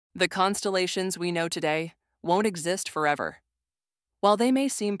The constellations we know today won't exist forever. While they may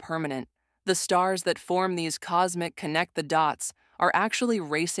seem permanent, the stars that form these cosmic connect the dots are actually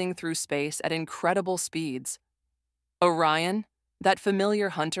racing through space at incredible speeds. Orion, that familiar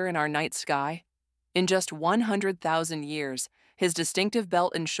hunter in our night sky, in just 100,000 years, his distinctive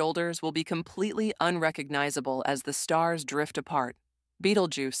belt and shoulders will be completely unrecognizable as the stars drift apart.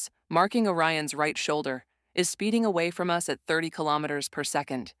 Betelgeuse, marking Orion's right shoulder, is speeding away from us at 30 kilometers per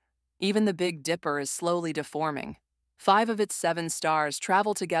second. Even the Big Dipper is slowly deforming. 5 of its 7 stars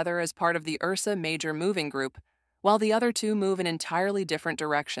travel together as part of the Ursa Major moving group, while the other 2 move in entirely different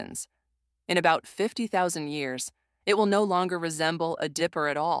directions. In about 50,000 years, it will no longer resemble a dipper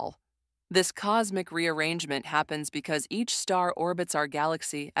at all. This cosmic rearrangement happens because each star orbits our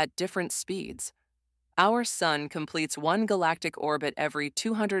galaxy at different speeds. Our Sun completes one galactic orbit every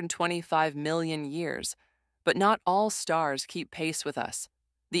 225 million years, but not all stars keep pace with us.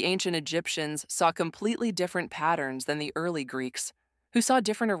 The ancient Egyptians saw completely different patterns than the early Greeks, who saw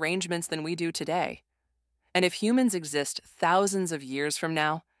different arrangements than we do today. And if humans exist thousands of years from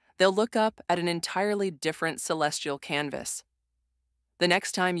now, they'll look up at an entirely different celestial canvas. The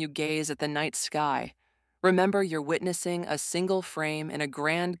next time you gaze at the night sky, remember you're witnessing a single frame in a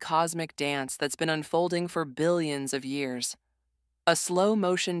grand cosmic dance that's been unfolding for billions of years. A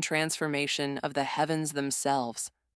slow-motion transformation of the heavens themselves.